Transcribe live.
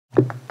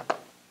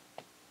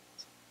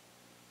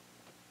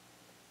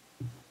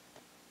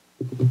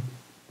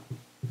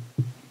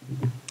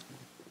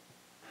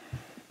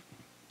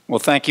Well,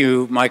 thank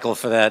you, Michael,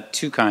 for that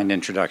too kind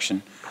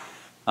introduction.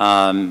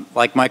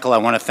 Like Michael, I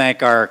want to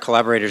thank our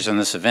collaborators on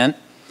this event,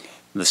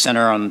 the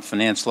Center on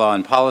Finance Law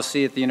and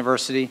Policy at the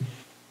University,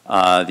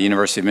 the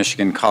University of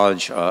Michigan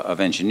College of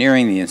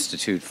Engineering, the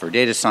Institute for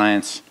Data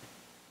Science,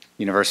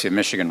 University of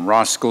Michigan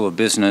Ross School of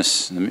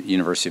Business, the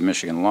University of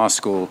Michigan Law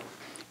School,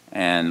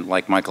 and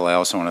like Michael, I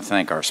also want to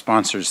thank our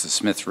sponsors, the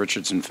Smith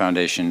Richardson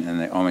Foundation and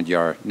the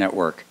Omidyar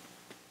Network,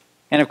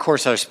 and of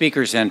course our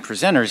speakers and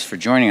presenters for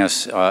joining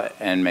us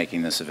and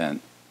making this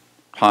event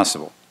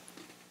possible.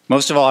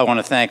 Most of all, I want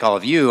to thank all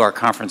of you, our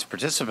conference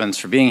participants,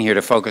 for being here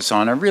to focus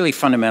on a really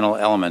fundamental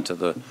element of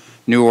the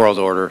New World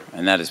Order,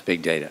 and that is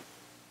big data.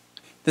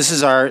 This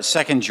is our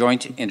second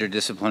joint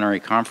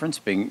interdisciplinary conference,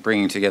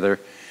 bringing together,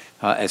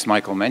 as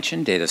Michael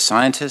mentioned, data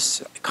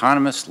scientists,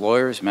 economists,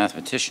 lawyers,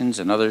 mathematicians,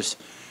 and others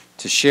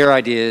to share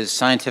ideas,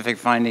 scientific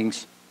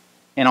findings,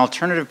 and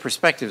alternative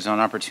perspectives on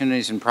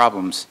opportunities and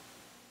problems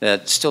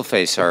that still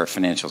face our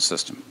financial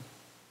system.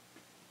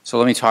 So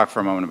let me talk for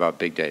a moment about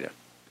big data.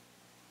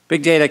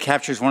 Big data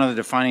captures one of the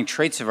defining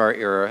traits of our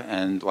era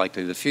and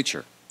likely the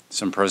future.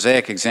 Some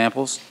prosaic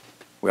examples: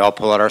 we all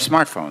pull out our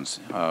smartphones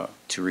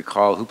to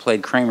recall who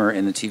played Kramer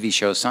in the TV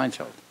show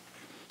Seinfeld,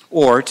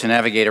 or to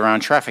navigate around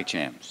traffic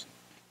jams.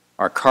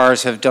 Our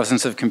cars have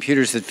dozens of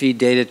computers that feed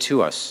data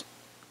to us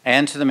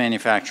and to the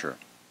manufacturer,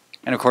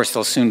 and of course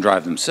they'll soon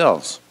drive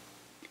themselves.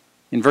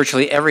 In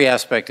virtually every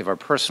aspect of our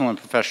personal and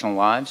professional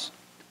lives,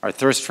 our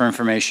thirst for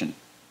information,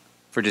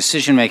 for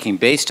decision-making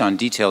based on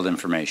detailed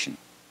information,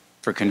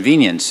 for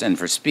convenience and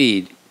for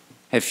speed,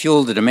 have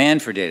fueled the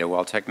demand for data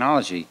while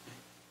technology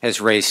has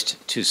raced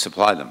to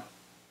supply them.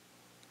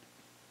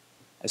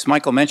 As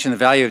Michael mentioned, the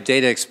value of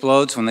data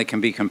explodes when they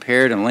can be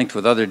compared and linked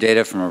with other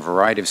data from a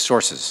variety of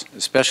sources,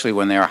 especially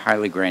when they are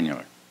highly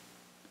granular.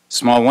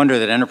 Small wonder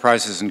that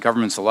enterprises and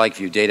governments alike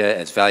view data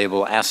as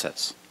valuable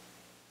assets.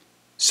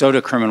 So do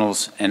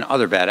criminals and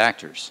other bad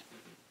actors.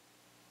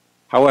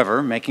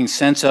 However, making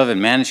sense of and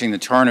managing the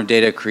torrent of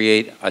data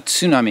create a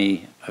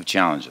tsunami of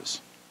challenges.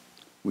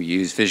 We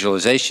use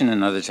visualization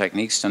and other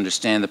techniques to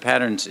understand the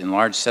patterns in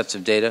large sets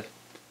of data,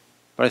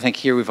 but I think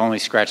here we've only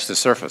scratched the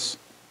surface.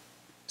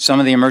 Some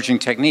of the emerging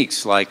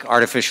techniques, like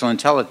artificial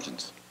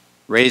intelligence,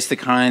 raise the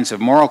kinds of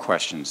moral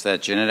questions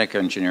that genetic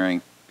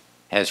engineering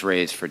has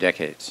raised for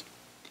decades.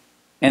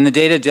 And the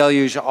data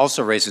deluge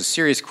also raises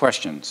serious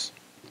questions,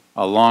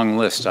 a long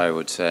list, I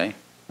would say,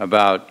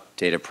 about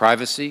data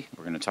privacy,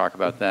 we're going to talk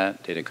about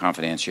that, data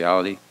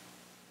confidentiality,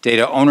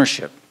 data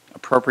ownership,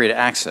 appropriate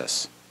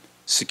access,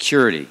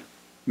 security,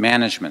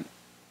 management,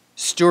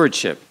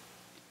 stewardship,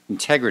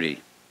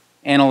 integrity,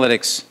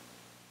 analytics,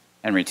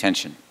 and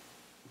retention.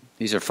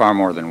 These are far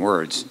more than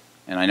words,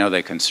 and I know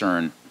they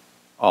concern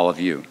all of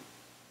you.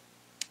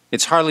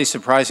 It's hardly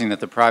surprising that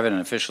the private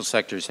and official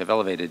sectors have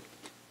elevated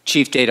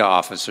chief data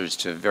officers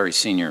to very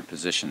senior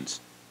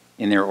positions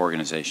in their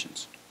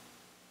organizations.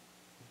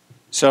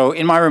 So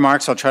in my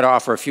remarks, I'll try to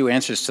offer a few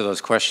answers to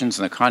those questions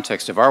in the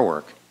context of our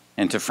work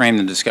and to frame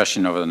the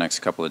discussion over the next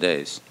couple of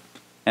days.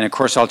 And of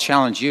course, I'll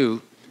challenge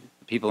you,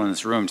 the people in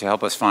this room, to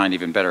help us find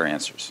even better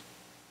answers.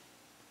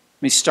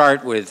 Let me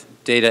start with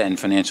data and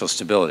financial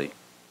stability.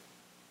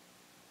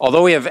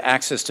 Although we have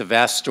access to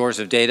vast stores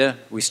of data,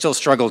 we still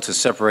struggle to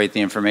separate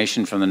the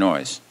information from the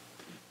noise.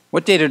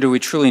 What data do we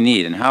truly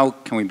need, and how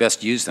can we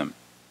best use them?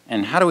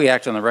 And how do we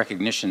act on the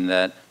recognition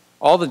that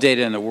all the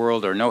data in the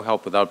world are no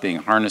help without being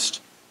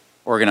harnessed,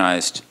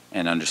 organized,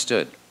 and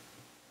understood?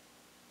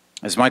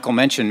 As Michael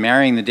mentioned,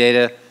 marrying the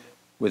data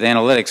with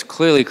analytics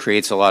clearly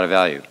creates a lot of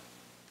value.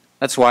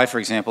 That's why, for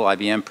example,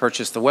 IBM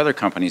purchased the weather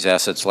company's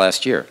assets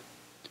last year.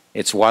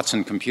 Its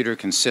Watson computer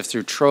can sift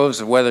through troves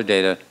of weather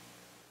data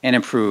and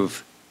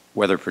improve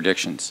weather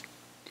predictions.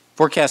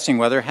 Forecasting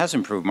weather has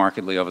improved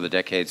markedly over the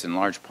decades, in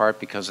large part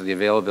because of the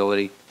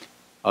availability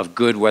of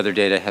good weather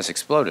data has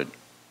exploded,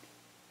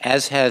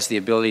 as has the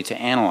ability to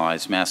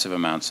analyze massive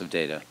amounts of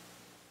data.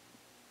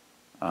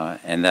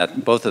 And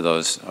that both of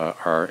those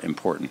are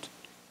important.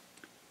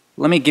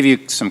 Let me give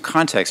you some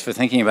context for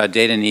thinking about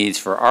data needs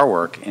for our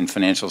work in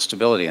financial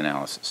stability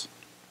analysis.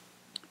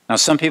 Now,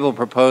 some people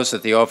propose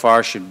that the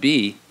OFR should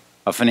be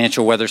a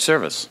financial weather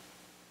service,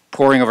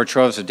 poring over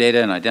troves of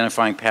data and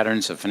identifying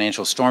patterns of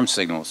financial storm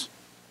signals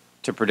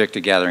to predict a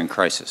gathering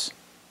crisis.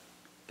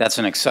 That's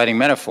an exciting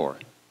metaphor,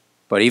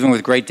 but even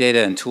with great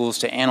data and tools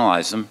to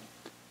analyze them,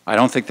 I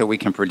don't think that we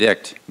can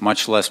predict,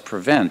 much less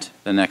prevent,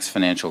 the next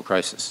financial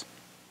crisis.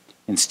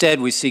 Instead,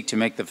 we seek to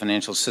make the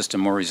financial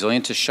system more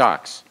resilient to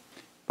shocks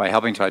by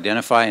helping to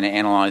identify and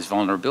analyze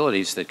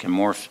vulnerabilities that can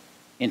morph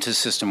into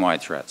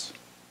system-wide threats.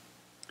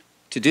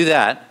 To do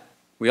that,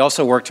 we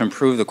also work to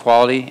improve the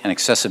quality and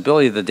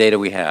accessibility of the data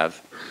we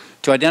have,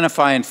 to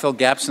identify and fill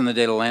gaps in the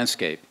data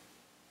landscape,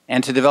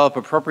 and to develop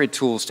appropriate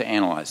tools to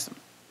analyze them.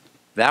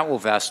 That will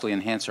vastly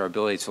enhance our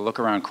ability to look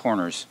around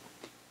corners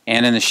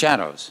and in the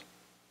shadows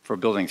for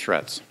building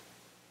threats.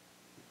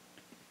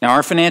 Now,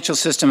 our financial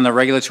system and the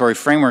regulatory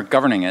framework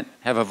governing it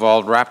have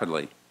evolved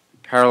rapidly,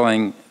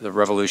 paralleling the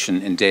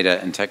revolution in data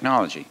and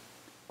technology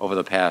over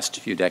the past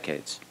few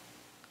decades.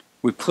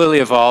 We've clearly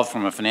evolved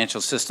from a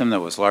financial system that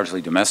was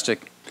largely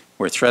domestic,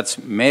 where threats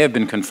may have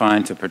been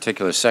confined to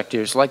particular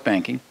sectors like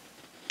banking,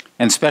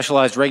 and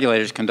specialized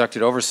regulators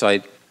conducted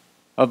oversight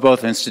of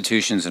both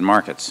institutions and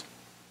markets.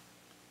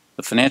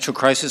 The financial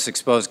crisis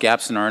exposed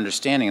gaps in our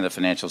understanding of the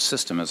financial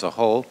system as a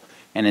whole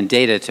and in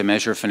data to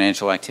measure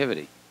financial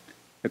activity.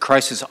 The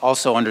crisis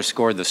also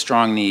underscored the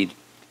strong need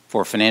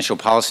for financial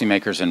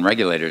policymakers and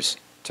regulators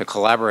to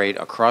collaborate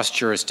across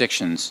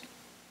jurisdictions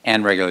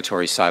and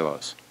regulatory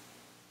silos.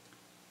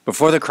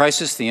 Before the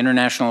crisis, the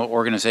International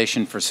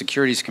Organization for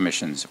Securities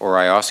Commissions, or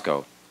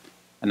IOSCO,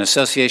 an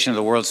association of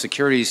the world's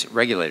securities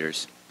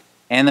regulators,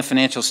 and the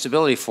Financial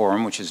Stability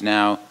Forum, which is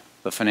now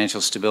the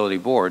Financial Stability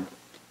Board,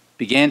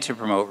 began to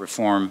promote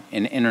reform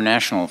in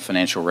international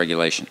financial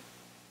regulation.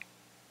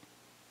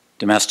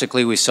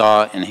 Domestically, we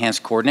saw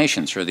enhanced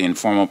coordination through the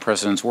informal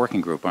President's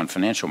Working Group on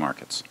Financial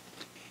Markets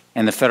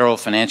and the Federal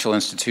Financial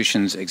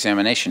Institutions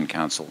Examination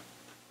Council,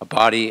 a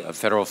body of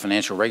federal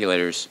financial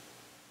regulators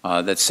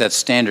that sets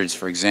standards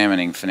for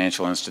examining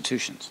financial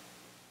institutions.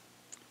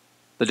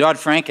 The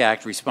Dodd-Frank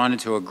Act responded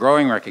to a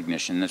growing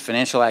recognition that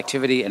financial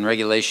activity and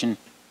regulation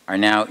are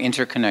now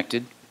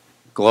interconnected,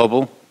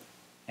 global,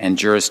 and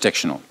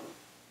jurisdictional.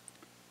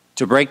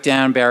 To break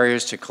down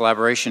barriers to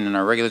collaboration in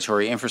our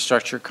regulatory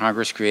infrastructure,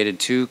 Congress created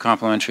two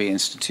complementary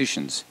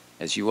institutions,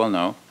 as you well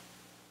know,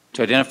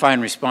 to identify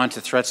and respond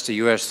to threats to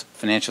U.S.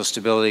 financial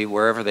stability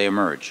wherever they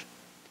emerge: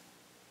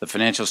 the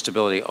Financial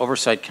Stability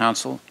Oversight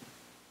Council,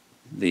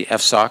 the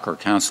FSOC, or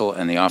Council,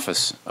 and the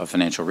Office of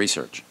Financial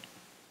Research.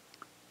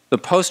 The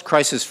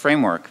post-crisis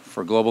framework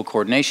for global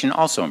coordination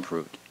also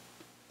improved.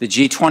 The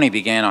G20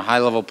 began a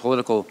high-level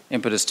political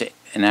impetus to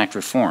enact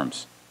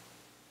reforms.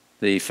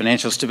 The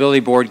Financial Stability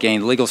Board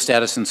gained legal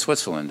status in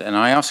Switzerland, and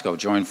IOSCO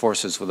joined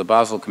forces with the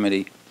Basel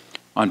Committee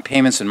on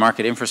payments and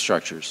market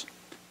infrastructures,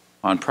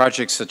 on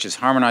projects such as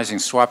harmonizing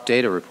swap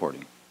data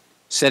reporting,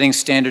 setting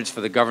standards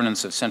for the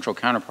governance of central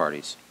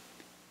counterparties,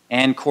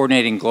 and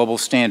coordinating global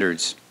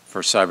standards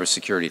for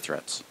cybersecurity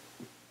threats.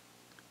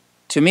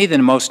 To me, the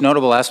most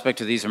notable aspect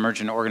of these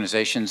emergent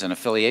organizations and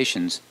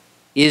affiliations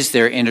is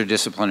their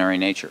interdisciplinary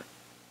nature.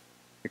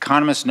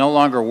 Economists no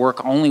longer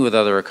work only with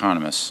other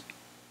economists,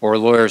 or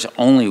lawyers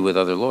only with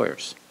other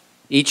lawyers.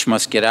 Each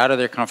must get out of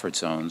their comfort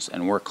zones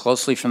and work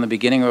closely from the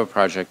beginning of a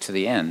project to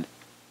the end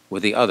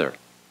with the other,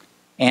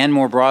 and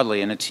more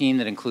broadly in a team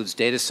that includes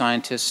data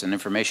scientists and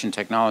information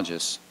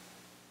technologists,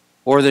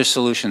 or their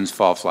solutions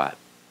fall flat.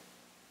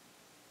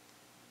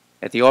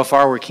 At the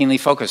OFR, we're keenly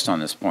focused on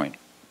this point.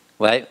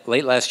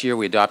 Late last year,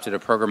 we adopted a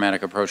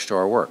programmatic approach to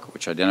our work,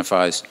 which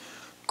identifies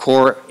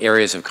core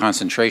areas of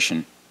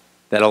concentration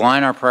that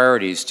align our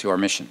priorities to our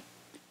mission.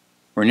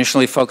 We're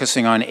initially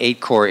focusing on 8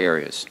 core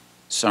areas.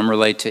 Some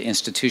relate to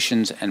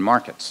institutions and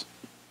markets,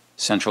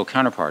 central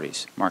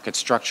counterparties, market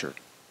structure,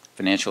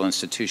 financial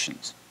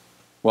institutions,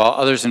 while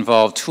others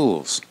involve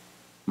tools,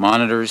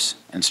 monitors,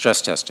 and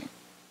stress testing.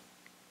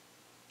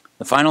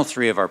 The final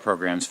 3 of our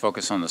programs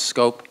focus on the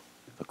scope,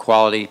 the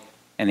quality,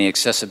 and the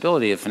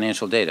accessibility of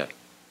financial data,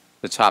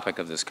 the topic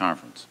of this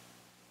conference.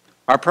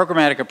 Our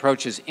programmatic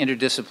approach is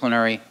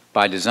interdisciplinary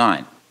by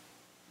design.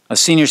 A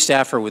senior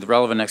staffer with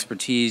relevant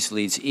expertise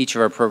leads each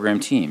of our program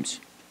teams.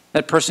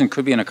 That person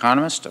could be an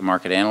economist, a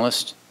market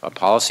analyst, a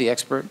policy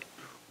expert,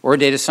 or a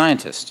data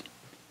scientist.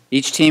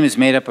 Each team is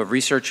made up of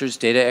researchers,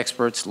 data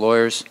experts,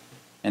 lawyers,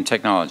 and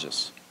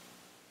technologists.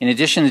 In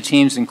addition, the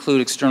teams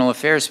include external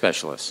affairs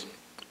specialists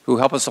who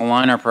help us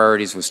align our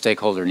priorities with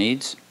stakeholder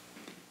needs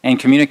and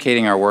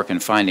communicating our work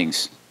and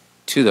findings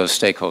to those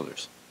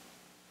stakeholders.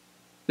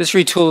 This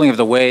retooling of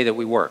the way that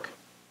we work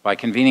by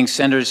convening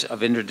centers of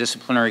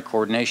interdisciplinary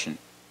coordination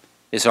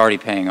is already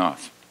paying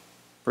off.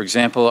 For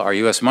example, our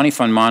U.S. Money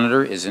Fund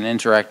Monitor is an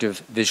interactive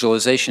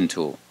visualization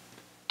tool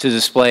to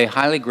display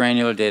highly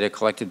granular data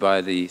collected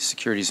by the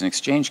Securities and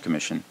Exchange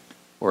Commission,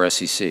 or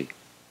SEC.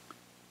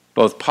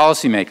 Both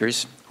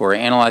policymakers, who are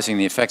analyzing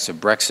the effects of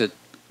Brexit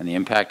and the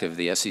impact of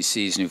the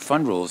SEC's new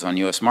fund rules on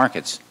U.S.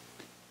 markets,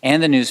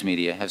 and the news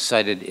media have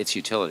cited its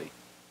utility.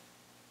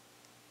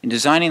 In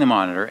designing the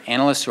monitor,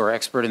 analysts who are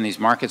expert in these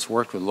markets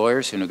worked with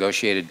lawyers who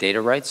negotiated data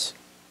rights,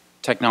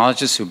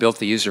 technologists who built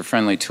the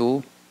user-friendly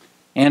tool,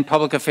 and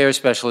public affairs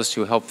specialists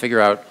who helped figure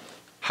out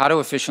how to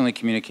efficiently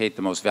communicate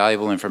the most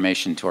valuable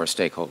information to our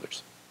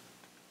stakeholders.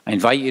 I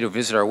invite you to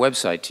visit our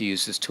website to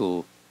use this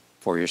tool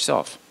for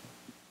yourself.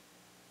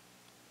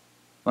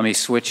 Let me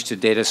switch to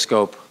data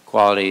scope,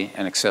 quality,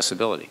 and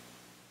accessibility.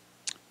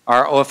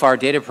 Our OFR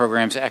data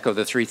programs echo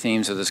the 3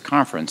 themes of this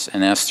conference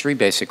and ask 3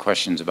 basic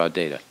questions about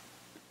data.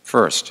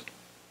 First,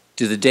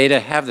 do the data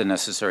have the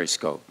necessary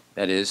scope?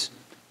 That is,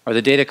 are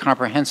the data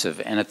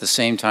comprehensive and at the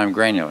same time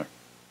granular?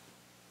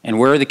 And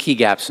where are the key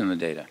gaps in the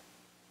data?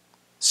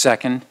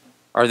 Second,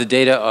 are the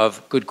data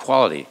of good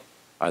quality?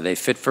 Are they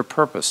fit for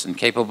purpose and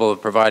capable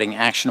of providing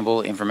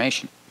actionable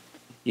information,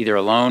 either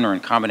alone or in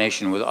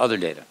combination with other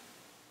data?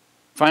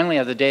 Finally,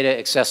 are the data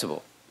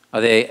accessible?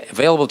 Are they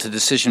available to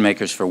decision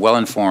makers for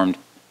well-informed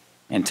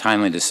and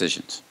timely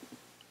decisions?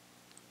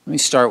 Let me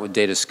start with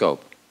data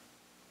scope.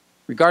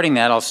 Regarding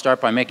that, I'll start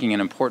by making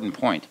an important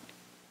point.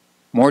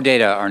 More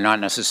data are not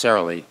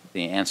necessarily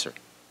the answer.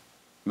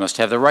 You must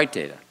have the right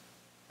data.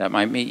 That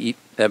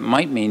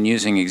might mean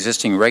using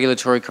existing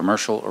regulatory,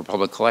 commercial, or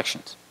public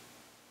collections.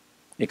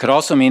 It could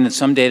also mean that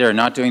some data are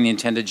not doing the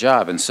intended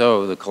job, and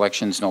so the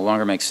collections no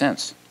longer make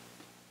sense.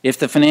 If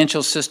the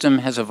financial system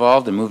has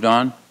evolved and moved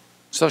on,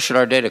 so should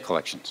our data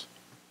collections.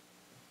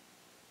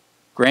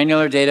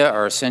 Granular data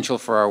are essential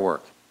for our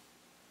work.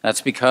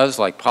 That's because,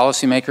 like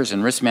policymakers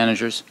and risk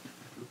managers,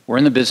 we're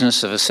in the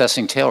business of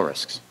assessing tail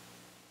risks.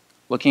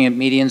 Looking at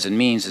medians and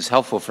means is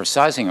helpful for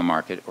sizing a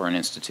market or an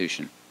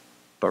institution,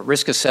 but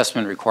risk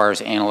assessment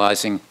requires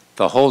analyzing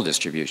the whole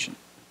distribution.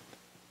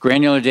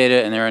 Granular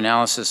data and their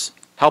analysis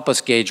help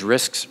us gauge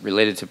risks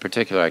related to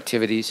particular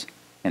activities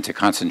and to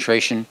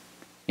concentration,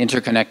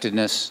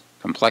 interconnectedness,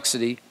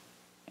 complexity,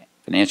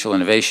 financial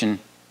innovation,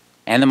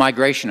 and the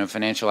migration of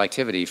financial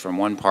activity from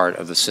one part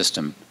of the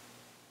system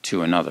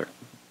to another.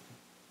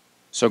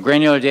 So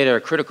granular data are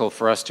critical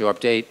for us to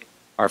update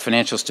our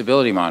financial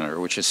stability monitor,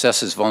 which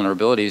assesses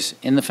vulnerabilities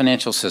in the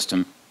financial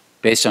system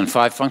based on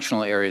 5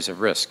 functional areas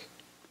of risk: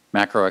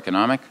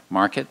 macroeconomic,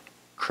 market,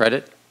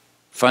 credit,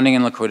 funding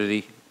and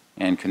liquidity,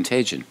 and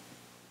contagion.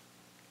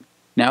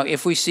 Now,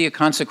 if we see a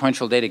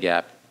consequential data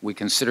gap, we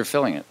consider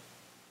filling it.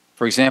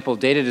 For example,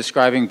 data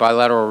describing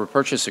bilateral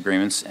repurchase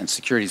agreements and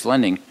securities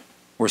lending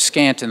were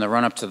scant in the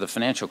run-up to the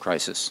financial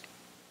crisis,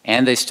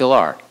 and they still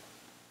are.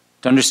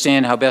 To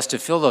understand how best to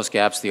fill those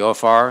gaps, the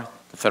OFR,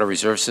 the Federal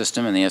Reserve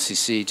System, and the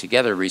SEC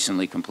together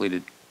recently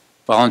completed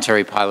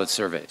voluntary pilot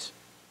surveys.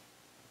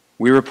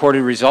 We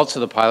reported results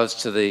of the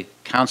pilots to the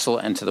Council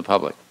and to the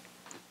public.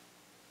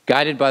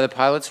 Guided by the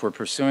pilots, we're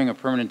pursuing a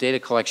permanent data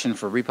collection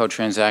for repo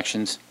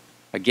transactions,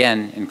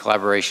 again in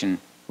collaboration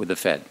with the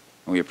Fed,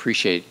 and we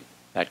appreciate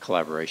that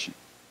collaboration.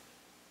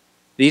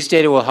 These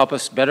data will help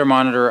us better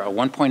monitor a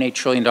 $1.8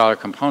 trillion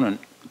component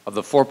of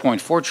the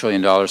 $4.4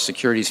 trillion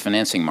securities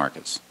financing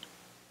markets,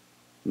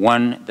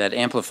 one that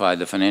amplified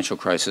the financial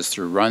crisis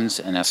through runs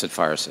and asset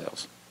fire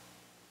sales.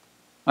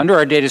 Under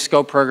our Data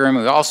Scope program,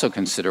 we also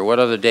consider what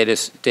other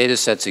data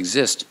sets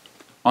exist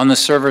on the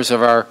servers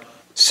of our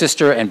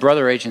sister and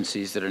brother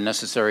agencies that are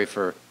necessary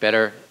for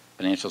better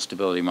financial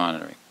stability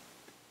monitoring.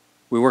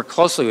 We work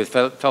closely with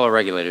fellow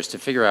regulators to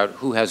figure out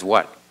who has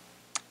what.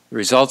 The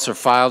results are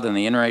filed in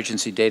the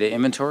Interagency Data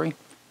Inventory,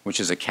 which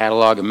is a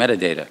catalog of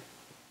metadata.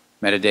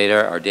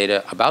 Metadata are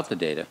data about the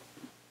data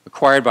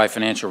acquired by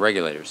financial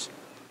regulators.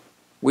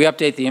 We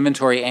update the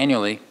inventory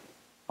annually,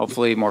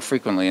 hopefully more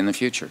frequently in the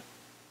future.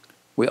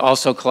 We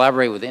also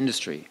collaborate with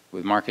industry,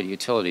 with market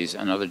utilities,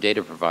 and other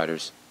data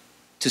providers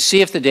to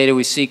see if the data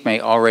we seek may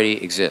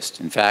already exist.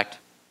 In fact,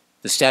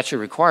 the statute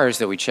requires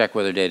that we check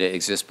whether data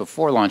exists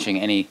before launching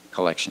any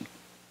collection.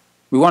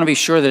 We want to be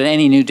sure that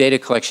any new data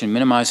collection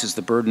minimizes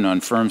the burden on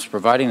firms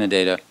providing the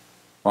data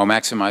while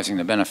maximizing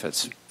the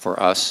benefits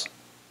for us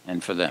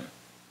and for them.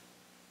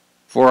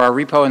 For our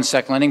repo and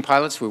sec lending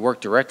pilots, we work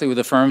directly with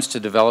the firms to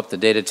develop the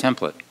data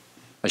template,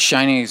 a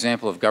shining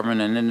example of government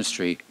and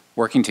industry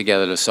working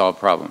together to solve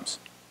problems.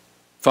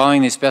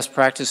 Following these best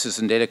practices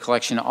in data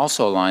collection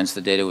also aligns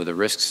the data with the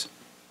risks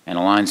and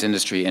aligns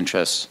industry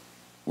interests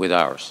with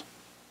ours.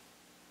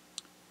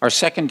 Our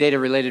second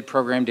data-related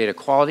program, Data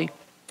Quality,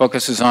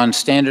 focuses on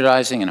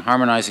standardizing and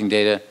harmonizing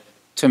data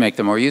to make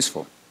them more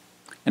useful.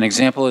 An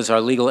example is our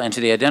Legal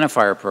Entity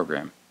Identifier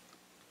program.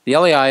 The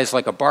LEI is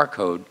like a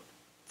barcode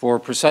for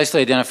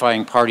precisely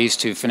identifying parties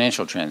to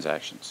financial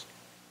transactions.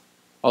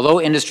 Although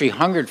industry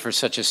hungered for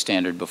such a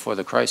standard before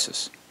the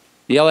crisis,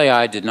 the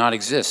LEI did not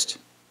exist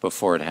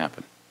before it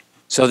happened.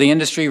 So the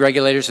industry,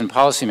 regulators, and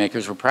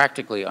policymakers were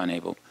practically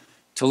unable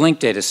to link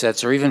data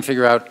sets or even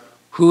figure out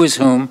who is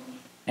whom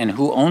and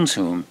who owns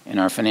whom in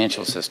our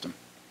financial system.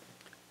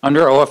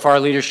 Under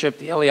OFR leadership,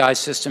 the LEI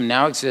system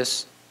now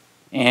exists,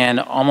 and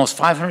almost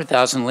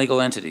 500,000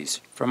 legal entities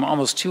from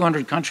almost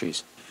 200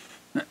 countries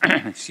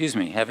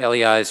have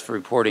LEIs for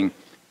reporting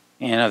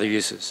and other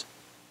uses.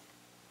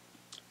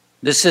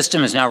 This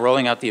system is now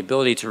rolling out the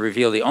ability to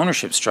reveal the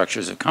ownership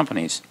structures of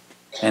companies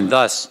and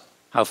thus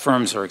how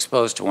firms are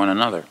exposed to one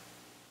another.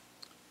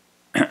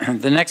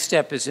 The next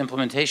step is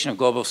implementation of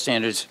global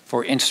standards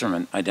for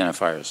instrument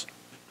identifiers,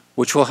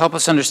 which will help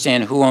us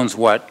understand who owns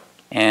what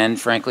and,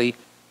 frankly,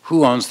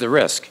 who owns the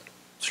risk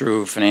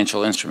through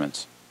financial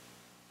instruments.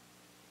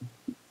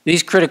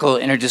 These critical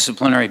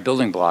interdisciplinary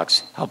building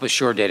blocks help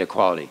assure data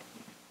quality.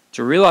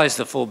 To realize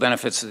the full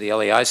benefits of the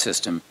LEI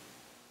system,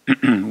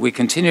 we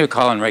continue to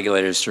call on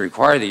regulators to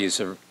require the use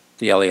of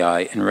the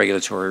LEI in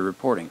regulatory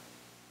reporting.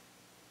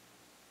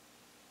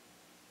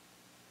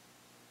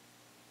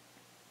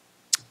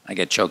 I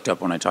get choked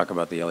up when I talk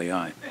about the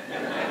LEI.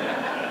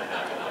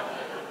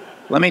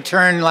 Let me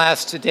turn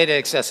last to data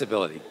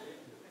accessibility.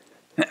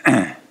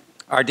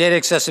 Our data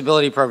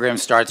accessibility program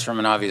starts from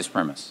an obvious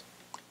premise.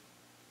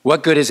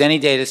 What good is any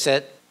data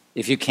set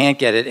if you can't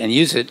get it and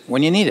use it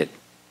when you need it?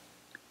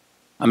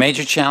 A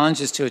major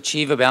challenge is to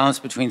achieve a balance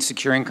between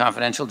securing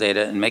confidential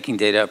data and making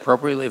data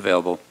appropriately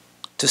available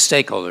to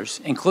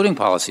stakeholders, including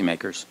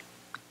policymakers,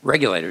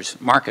 regulators,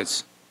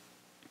 markets,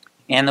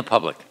 and the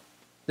public.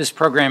 This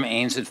program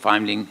aims at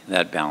finding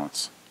that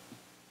balance.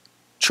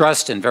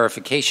 Trust and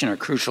verification are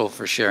crucial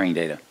for sharing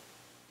data.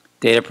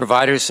 Data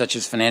providers such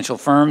as financial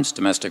firms,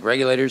 domestic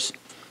regulators,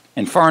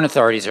 and foreign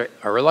authorities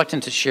are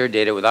reluctant to share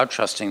data without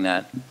trusting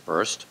that,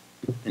 first,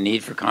 the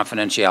need for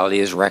confidentiality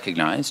is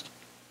recognized,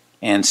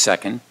 and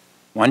second,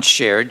 once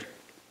shared,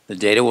 the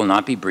data will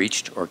not be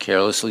breached or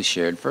carelessly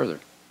shared further.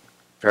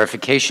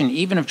 Verification,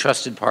 even of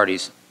trusted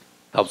parties,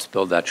 helps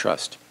build that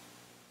trust.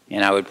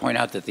 And I would point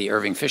out that the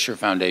Irving Fisher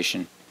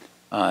Foundation,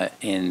 as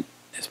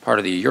part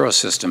of the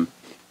Eurosystem,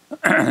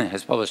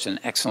 has published an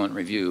excellent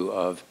review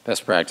of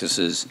best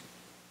practices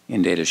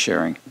in data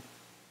sharing.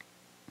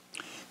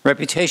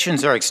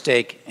 Reputations are at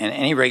stake, and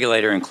any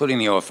regulator, including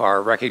the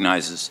OFR,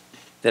 recognizes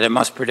that it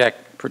must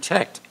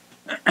protect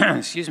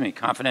excuse me,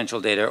 confidential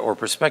data, or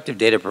prospective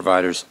data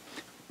providers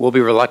will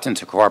be reluctant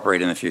to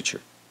cooperate in the future.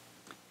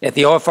 At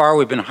the OFR,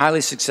 we've been highly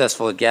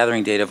successful at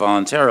gathering data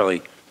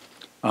voluntarily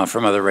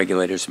from other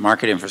regulators,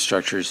 market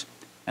infrastructures,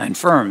 and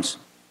firms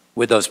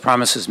with those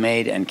promises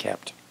made and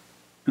kept.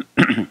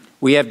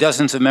 We have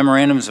dozens of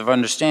memorandums of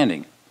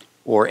understanding,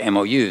 or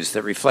MOUs,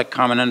 that reflect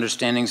common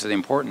understandings of the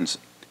importance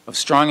of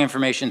strong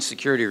information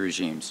security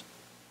regimes,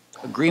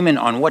 agreement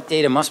on what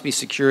data must be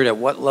secured at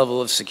what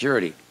level of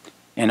security,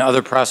 and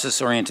other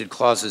process-oriented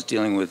clauses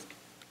dealing with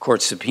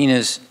court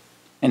subpoenas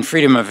and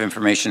Freedom of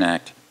Information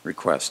Act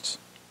requests.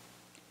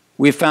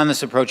 We've found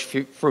this approach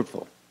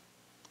fruitful.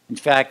 In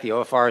fact, the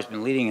OFR has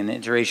been leading an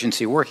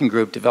interagency working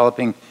group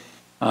developing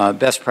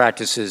best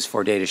practices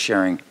for data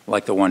sharing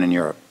like the one in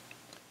Europe.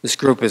 This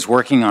group is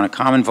working on a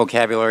common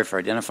vocabulary for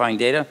identifying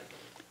data,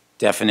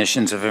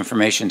 definitions of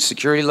information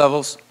security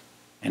levels,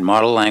 and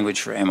model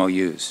language for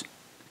MOUs.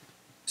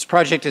 This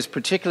project is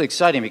particularly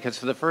exciting because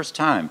for the first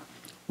time,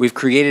 we've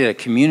created a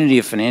community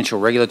of financial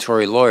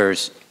regulatory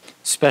lawyers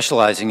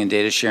specializing in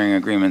data sharing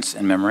agreements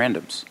and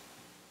memorandums.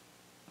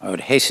 I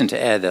would hasten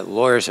to add that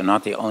lawyers are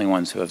not the only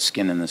ones who have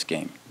skin in this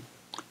game.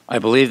 I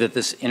believe that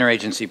this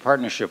interagency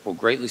partnership will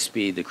greatly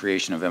speed the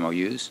creation of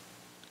MOUs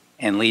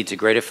and lead to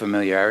greater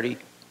familiarity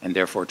and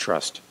therefore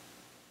trust.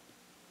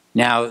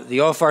 Now, the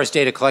OFR's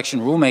data collection,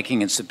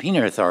 rulemaking, and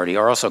subpoena authority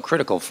are also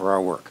critical for our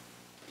work.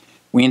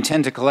 We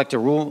intend to conduct a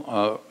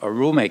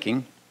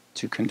rulemaking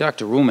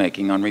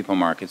on repo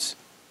markets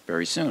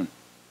very soon.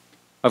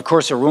 Of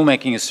course, a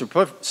rulemaking is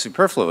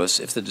superfluous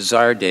if the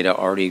desired data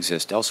already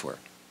exists elsewhere,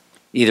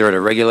 either at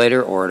a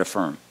regulator or at a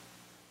firm.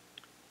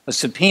 A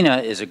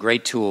subpoena is a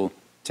great tool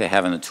to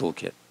have in the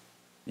toolkit.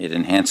 It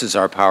enhances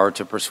our power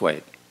to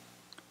persuade.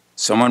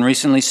 Someone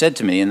recently said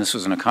to me, and this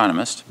was an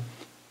economist,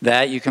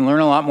 that you can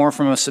learn a lot more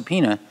from a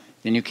subpoena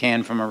than you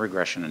can from a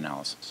regression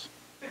analysis.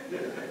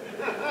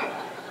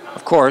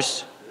 Of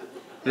course,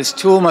 this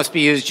tool must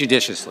be used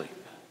judiciously.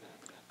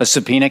 A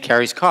subpoena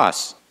carries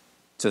costs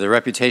to the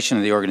reputation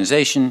of the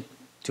organization,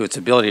 to its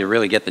ability to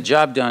really get the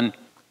job done,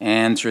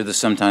 and through the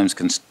sometimes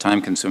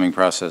time-consuming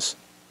process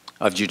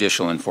of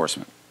judicial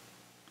enforcement.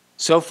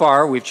 So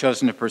far, we've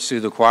chosen to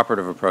pursue the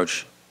cooperative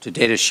approach to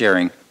data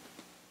sharing.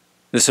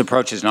 This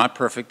approach is not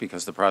perfect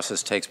because the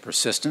process takes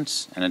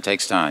persistence and it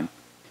takes time,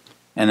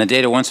 and the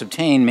data once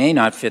obtained may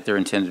not fit their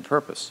intended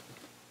purpose.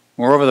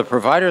 Moreover, the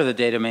provider of the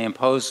data may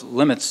impose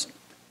limits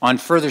on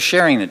further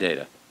sharing the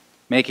data,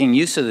 making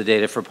use of the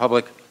data for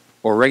public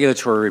or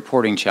regulatory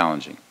reporting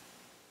challenging.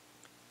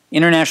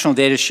 International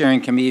data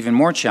sharing can be even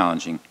more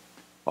challenging,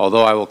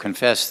 although I will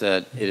confess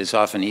that it is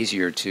often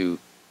easier to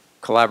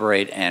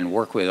collaborate and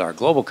work with our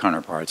global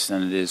counterparts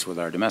than it is with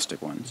our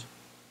domestic ones.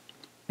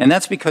 And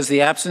that's because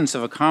the absence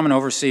of a common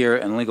overseer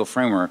and legal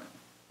framework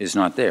is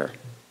not there.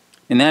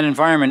 In that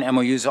environment,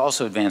 MOUs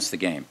also advance the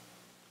game.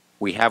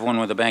 We have one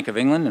with the Bank of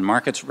England, and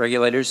markets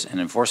regulators and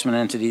enforcement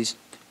entities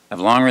have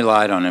long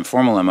relied on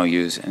informal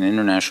MOUs and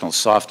international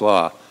soft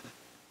law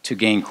to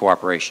gain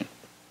cooperation.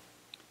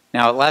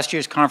 Now, at last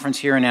year's conference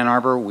here in Ann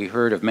Arbor, we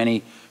heard of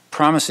many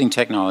promising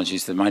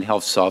technologies that might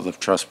help solve the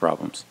trust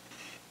problems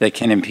that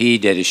can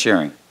impede data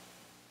sharing.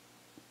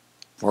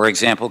 For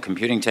example,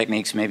 computing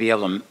techniques may be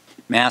able to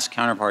mask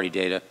counterparty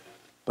data,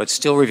 but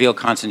still reveal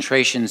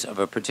concentrations of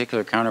a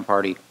particular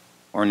counterparty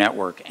or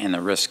network and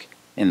the risk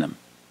in them.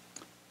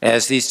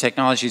 As these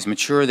technologies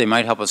mature, they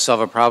might help us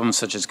solve a problem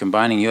such as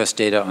combining U.S.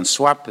 data on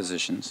swap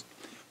positions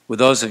with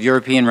those of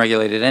European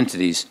regulated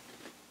entities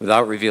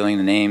without revealing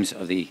the names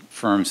of the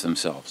firms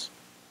themselves.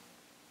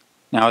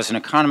 Now, as an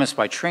economist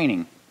by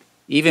training,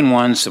 even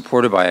one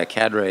supported by a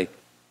cadre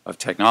of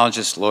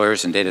technologists,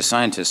 lawyers, and data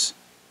scientists,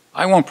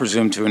 I won't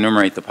presume to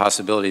enumerate the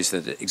possibilities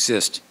that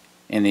exist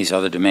in these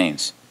other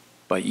domains,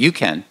 but you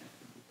can,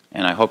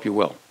 and I hope you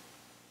will.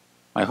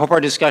 I hope our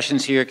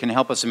discussions here can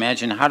help us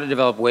imagine how to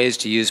develop ways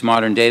to use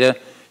modern data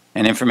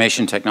and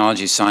information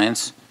technology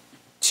science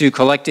to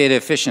collect data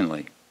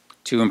efficiently,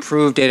 to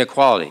improve data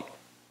quality,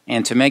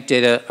 and to make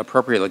data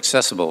appropriately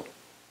accessible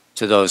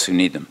to those who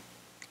need them.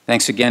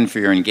 Thanks again for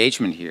your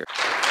engagement here.